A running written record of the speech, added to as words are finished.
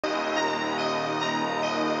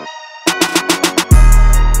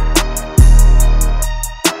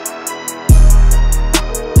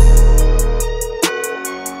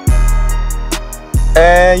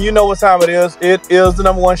Man, you know what time it is. It is the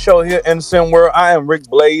 #1 show here in the Sim World. I am Rick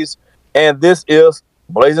Blaze, and this is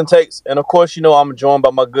BLAZIN Takes. And of course, you know I'm joined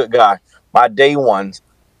by my good guy, my day ones.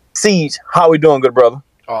 Siege, how we doing, good brother?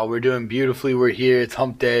 Oh, we're doing beautifully. We're here. It's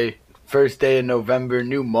hump day. First day in November,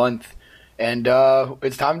 new month. And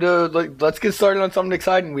it's time to let's get started on something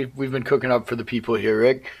exciting we've been cooking up for the people here,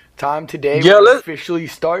 Rick. Time today to officially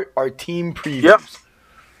start our team previews. Yep.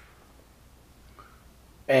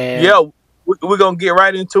 And yeah, we're gonna get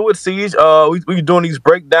right into it, Siege. We're doing these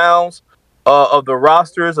breakdowns of the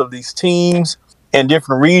rosters of these teams in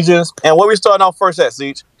different regions. And where we starting off first at,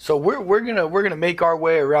 Siege? so we're gonna make our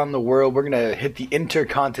way around the world. We're gonna hit the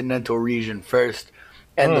intercontinental region first.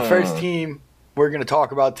 And the first team we're gonna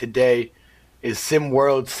talk about today is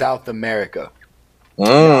SimWorld South America.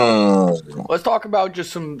 Let's talk about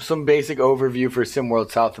just some basic overview for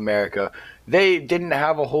SimWorld South America. They didn't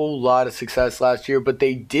have a whole lot of success last year, but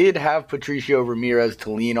they did have Patricio Ramirez to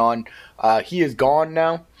lean on. He is gone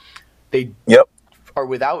now. They are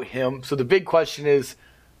without him. So the big question is,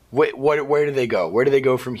 where do they go? Where do they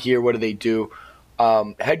go from here? What do they do?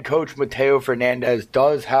 Head coach Mateo Fernandez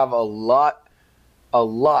does have a lot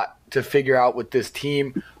to figure out with this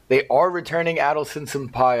team. They are returning Adelson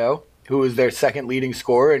Sampaio, who is their second leading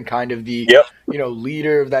scorer and kind of the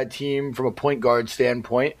leader of that team from a point guard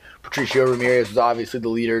standpoint. Patricio Ramirez was obviously the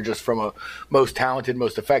leader just from a most talented,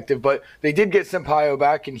 most effective. But they did get Sampaio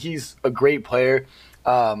back, and he's a great player.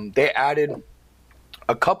 They added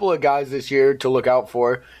a couple of guys this year to look out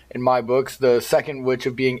for in my books, the second which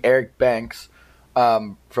of being Eric Banks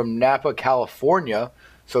from Napa, California.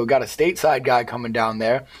 So got a stateside guy coming down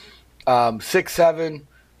there. 6'7",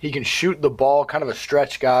 he can shoot the ball, kind of a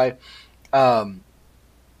stretch guy.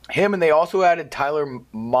 Him, and they also added Tyler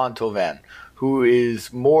Montalvan, who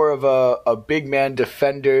is more of a big man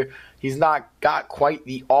defender. He's not got quite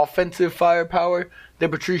the offensive firepower that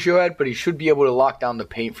Patricio had, but he should be able to lock down the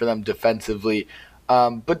paint for them defensively.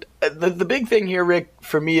 But the big thing here, Rick,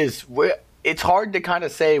 for me is it's hard to kind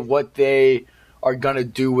of say what they are going to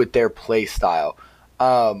do with their play style.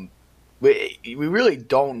 We really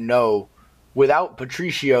don't know. Without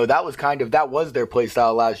Patricio, that was their play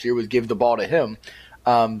style last year, was give the ball to him.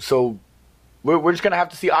 So we're just going to have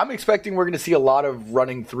to see. I'm expecting we're going to see a lot of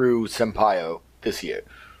running through Sampaio this year.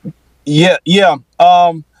 Yeah. They're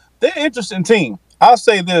an interesting team. I'll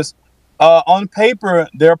say this. On paper,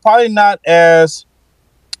 they're probably not as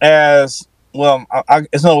well,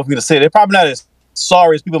 it's not what me to say. They're probably not as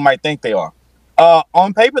sorry as people might think they are.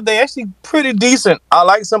 On paper, they're actually pretty decent. I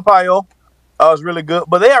like Sampaio. It's really good,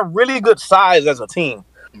 but they have really good size as a team.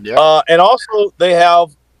 Yeah. And also they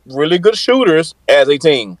have really good shooters as a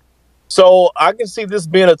team. So I can see this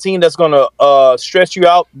being a team that's going to stretch you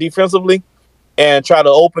out defensively and try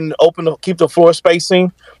to keep the floor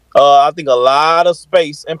spacing. I think a lot of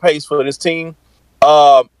space and pace for this team,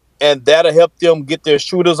 and that'll help them get their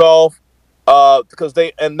shooters off. Because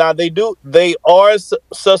they are They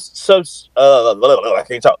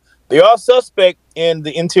are suspect in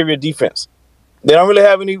the interior defense. They don't really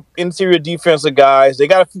have any interior defensive guys. They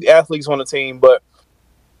got a few athletes on the team, but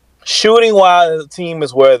shooting-wise, the team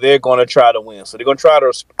is where they're going to try to win. So they're going to try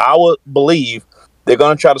to, I would believe, they're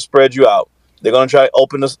going to try to spread you out. They're going to try to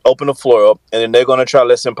open the floor up, and then they're going to try to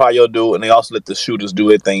let Sampaio do it, and they also let the shooters do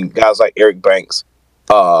their thing. Guys like Eric Banks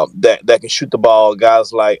that can shoot the ball.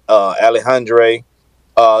 Guys like Alejandre.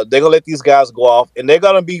 They're going to let these guys go off, and they're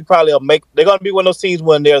going to be they're going to be one of those teams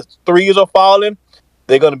when their threes are falling,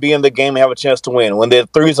 they're going to be in the game and have a chance to win. When their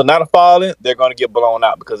threes are not falling, they're going to get blown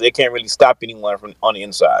out because they can't really stop anyone from on the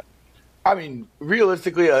inside. I mean,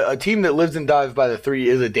 realistically, a team that lives and dies by the three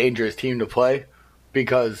is a dangerous team to play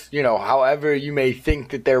because, however you may think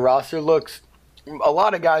that their roster looks, a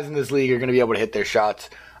lot of guys in this league are going to be able to hit their shots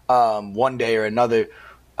one day or another.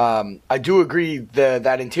 I do agree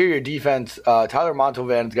that interior defense, Tyler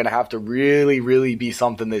Montalvan is going to have to really, really be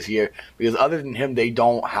something this year because other than him, they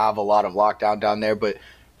don't have a lot of lockdown down there. But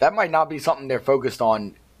that might not be something they're focused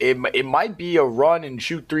on. It might be a run and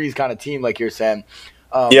shoot threes kind of team, like you're saying.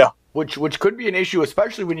 Which could be an issue,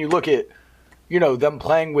 especially when you look at them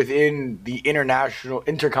playing within the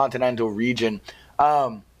intercontinental region. I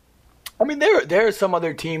mean, there are some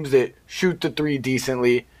other teams that shoot the three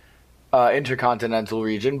decently. Intercontinental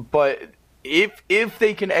region, but if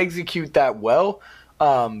they can execute that well,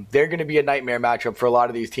 they're going to be a nightmare matchup for a lot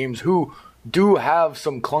of these teams who do have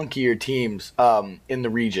some clunkier teams in the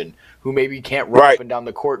region who maybe can't run up and down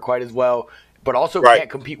the court quite as well, but also can't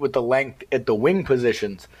compete with the length at the wing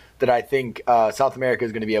positions that I think South America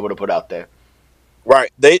is going to be able to put out there.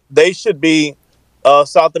 Right. They should be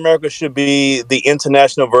South America should be the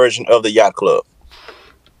international version of the yacht club.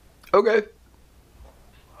 Okay.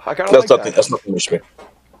 I kind of like that. That's nothing to me.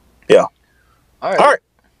 Yeah. All right.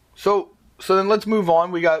 So then let's move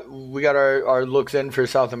on. We got our looks in for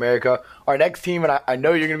South America. Our next team, and I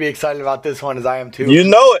know you're going to be excited about this one, as I am too. You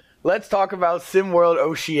know it. Let's talk about SimWorld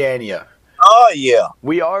Oceania. Oh, yeah.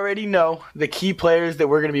 We already know the key players that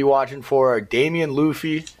we're going to be watching for are Damian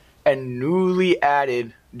Luffy and newly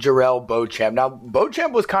added Jarrell Beauchamp. Now,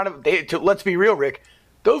 Beauchamp was kind of, let's be real, Rick,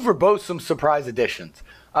 those were both some surprise additions.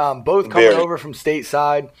 Both coming over from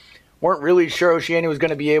stateside. Weren't really sure Oceania was going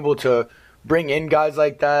to be able to bring in guys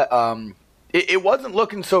like that. It wasn't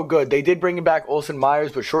looking so good. They did bring back Olsen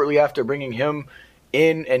Myers, but shortly after bringing him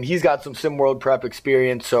in, and he's got some SimWorld prep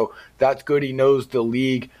experience, so that's good. He knows the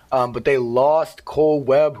league. But they lost Cole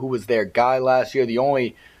Webb, who was their guy last year, the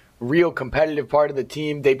only real competitive part of the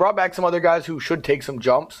team. They brought back some other guys who should take some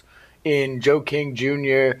jumps in Joe King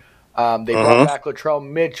Jr. They brought back Latrell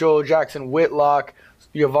Mitchell, Jackson Whitlock,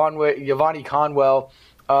 Giovanni Conwell.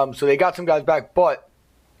 So they got some guys back, but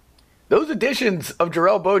those additions of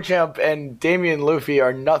Jarrell Beauchamp and Damian Luffy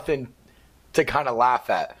are nothing to kind of laugh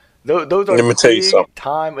at. Those are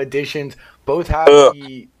big-time additions. Both have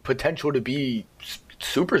the potential to be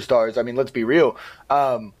superstars. I mean, let's be real.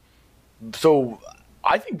 So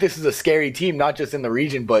I think this is a scary team, not just in the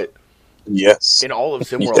region, but in all of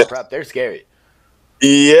SimWorld Prep. They're scary.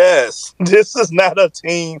 Yes. This is not a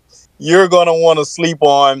team you're going to want to sleep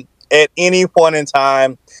on at any point in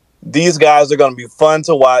time. These guys are going to be fun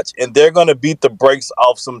to watch, and they're going to beat the brakes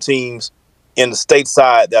off some teams in the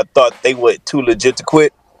stateside that thought they were too legit to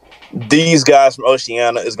quit. These guys from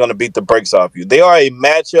Oceania is going to beat the brakes off you. They are a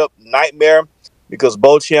matchup nightmare because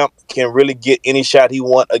Beauchamp can really get any shot he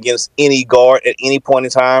wants against any guard at any point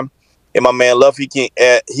in time. And my man Luffy can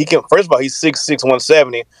first of all, he's 6'6",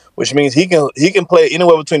 170, which means he can play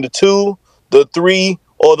anywhere between the 2, the 3,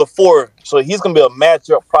 or the 4. So he's going to be a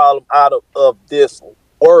matchup problem out of this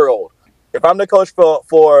world. If I'm the coach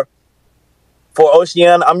for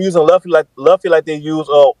Oceania, I'm using Luffy like they use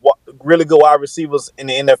really good wide receivers in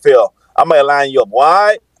the NFL. I might line you up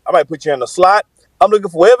wide. I might put you in the slot. I'm looking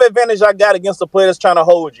for whatever advantage I got against the player that's trying to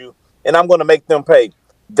hold you, and I'm going to make them pay.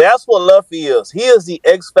 That's what Luffy is. He is the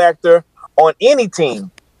X factor on any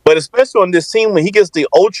team, but especially on this team when he gets the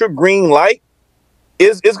ultra green light,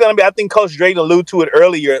 it's going to be. I think Coach Drake alluded to it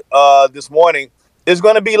earlier this morning. It's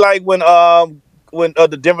going to be like when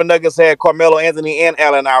the Denver Nuggets had Carmelo Anthony and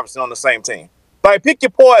Allen Iverson on the same team. Like, pick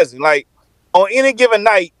your poison. Like, on any given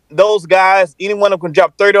night, those guys, any one of them can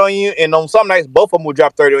drop 30 on you, and on some nights, both of them will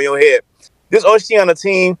drop 30 on your head. This Oceania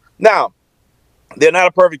team, now, they're not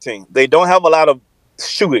a perfect team. They don't have a lot of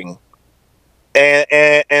shooting.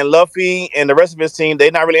 And Luffy and the rest of his team,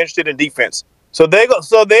 they're not really interested in defense. So they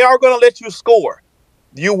are going to let you score.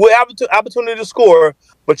 You will have an opportunity to score,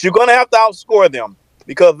 but you're going to have to outscore them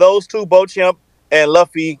because those two, Beauchamp and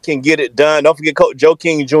Luffy, can get it done. Don't forget Coach Joe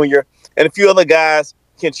King Jr. and a few other guys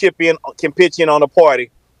can pitch in on the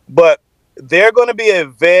party. But they're going to be a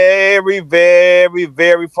very, very,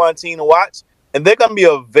 very fun team to watch, and they're going to be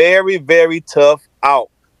a very, very tough out.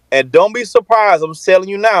 And don't be surprised. I'm telling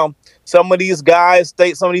you now, some of these guys,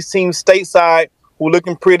 some of these teams stateside who are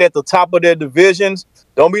looking pretty at the top of their divisions,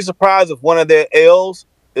 don't be surprised if one of their L's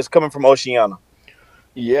is coming from Oceania.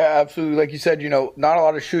 Yeah, absolutely. Like you said, not a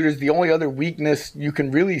lot of shooters. The only other weakness you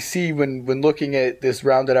can really see when looking at this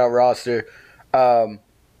rounded out roster,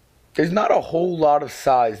 there's not a whole lot of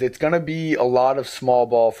size. It's going to be a lot of small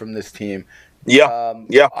ball from this team. Yeah.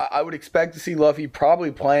 I would expect to see Luffy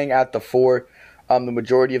probably playing at the 4 the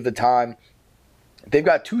majority of the time. They've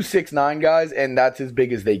got 2 6'9" guys, and that's as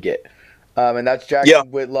big as they get. And that's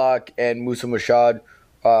Jackson Whitlock and Musa Mashad.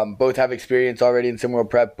 Both have experience already in SimWorld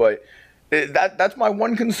Prep, but that's my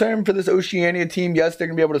one concern for this Oceania team. Yes, they're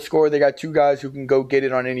going to be able to score. They got 2 guys who can go get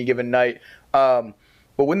it on any given night. But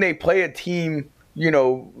when they play a team,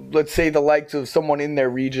 let's say the likes of someone in their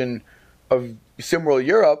region of SimWorld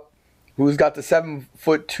Europe, who's got the 7'2"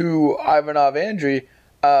 Ivanov Andriy,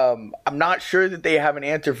 I'm not sure that they have an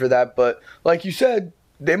answer for that. But like you said,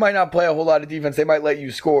 they might not play a whole lot of defense. They might let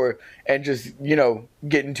you score and just,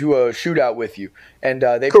 get into a shootout with you. And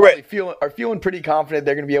they probably are feeling pretty confident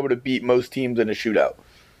they're going to be able to beat most teams in a shootout.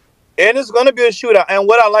 And it's going to be a shootout. And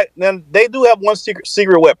what I like, then they do have one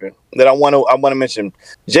secret weapon that I want to mention.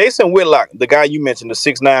 Jason Whitlock, the guy you mentioned, the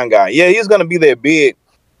 6'9" guy. Yeah, he's going to be there big.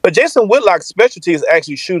 But Jason Whitlock's specialty is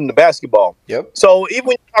actually shooting the basketball. Yep. So even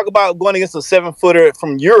when you talk about going against a 7-footer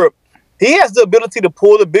from Europe, he has the ability to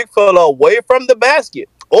pull the big fella away from the basket.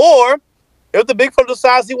 Or if the big fella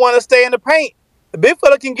decides he wants to stay in the paint, the big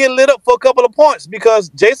fella can get lit up for a couple of points because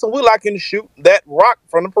Jason Whitlock can shoot that rock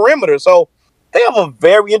from the perimeter. So they have a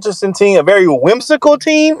very interesting team, a very whimsical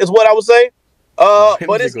team is what I would say.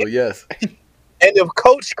 But it's Whimsical, yes. and if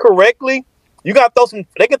coached correctly, you got to throw some.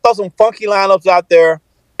 They can throw some funky lineups out there,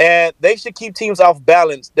 and they should keep teams off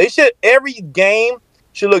balance. They should every game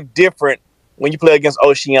should look different when you play against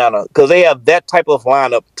Oceania because they have that type of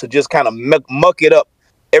lineup to just kind of muck it up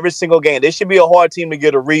every single game. They should be a hard team to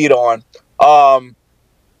get a read on.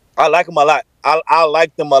 I like them a lot. I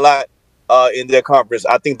like them a lot in their conference.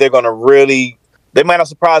 I think they're going to really. They might not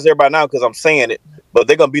surprise everybody now because I'm saying it, but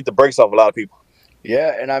they're going to beat the brakes off a lot of people.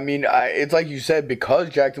 Yeah, and I mean, it's like you said, because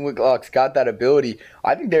Jackson Whitlock's got that ability,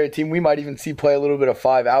 I think they're a team we might even see play a little bit of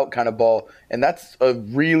 5-out kind of ball, and that's a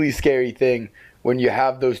really scary thing when you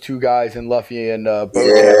have those two guys in Luffy and Beauchamp, who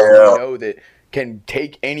we know that can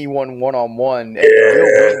take anyone one-on-one and will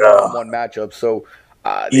win one-on-one matchups. So,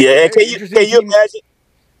 and can you imagine?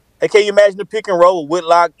 And can you imagine the pick and roll with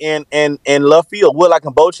Whitlock and Luffy or Whitlock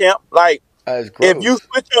and Beauchamp? Like, if you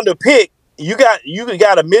switch on the pick, you got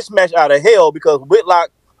a mismatch out of hell because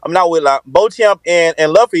Beauchamp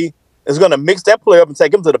and Luffy is going to mix that player up and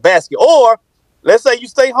take him to the basket. Or let's say you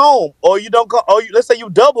stay home, or you don't go, or let's say you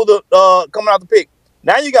double the coming out the pick.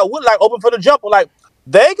 Now you got Whitlock open for the jumper. Like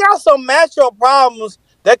they got some matchup problems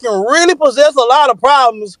that can really possess a lot of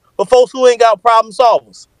problems for folks who ain't got problem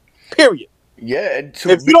solvers. Period. Yeah, and so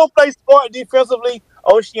if you don't play smart defensively,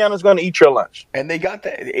 Oceania's going to eat your lunch. And they got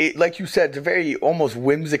that, like you said, it's a very almost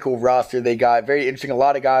whimsical roster they got. Very interesting. A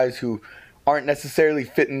lot of guys who aren't necessarily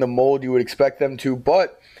fitting the mold you would expect them to.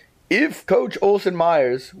 But if Coach Olsen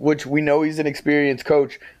Myers, which we know he's an experienced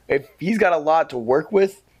coach, if he's got a lot to work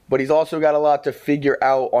with, but he's also got a lot to figure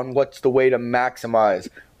out on what's the way to maximize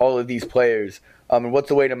all of these players, and what's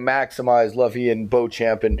the way to maximize Luffy and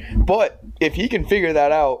Beauchamp. But if he can figure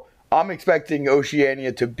that out, I'm expecting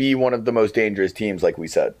Oceania to be one of the most dangerous teams, like we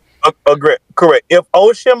said. Correct. If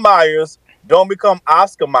Ocean Myers don't become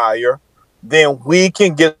Oscar Mayer, then we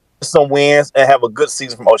can get some wins and have a good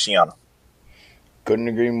season from Oceania. Couldn't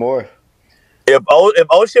agree more. If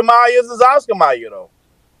Ocean Myers is Oscar Mayer, though,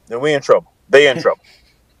 then we in trouble. They in trouble.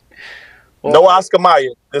 Well, no Oscar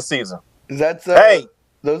Mayer this season.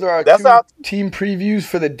 Those are our team previews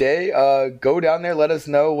for the day. Go down there. Let us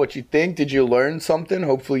know what you think. Did you learn something?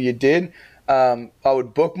 Hopefully you did. I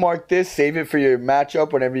would bookmark this. Save it for your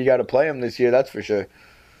matchup whenever you got to play them this year. That's for sure.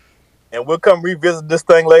 And we'll come revisit this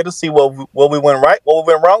thing later, see what we went right, what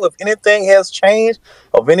we went wrong. If anything has changed,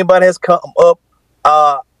 or if anybody has come up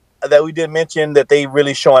that we didn't mention that they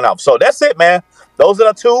really showing up. So that's it, man. Those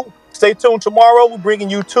are the two. Stay tuned tomorrow. We're bringing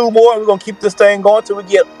you two more. We're going to keep this thing going until we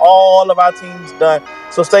get all of our teams done.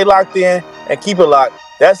 So stay locked in and keep it locked.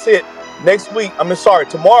 That's it.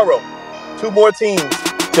 Tomorrow, 2 more teams.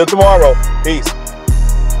 Till tomorrow. Peace.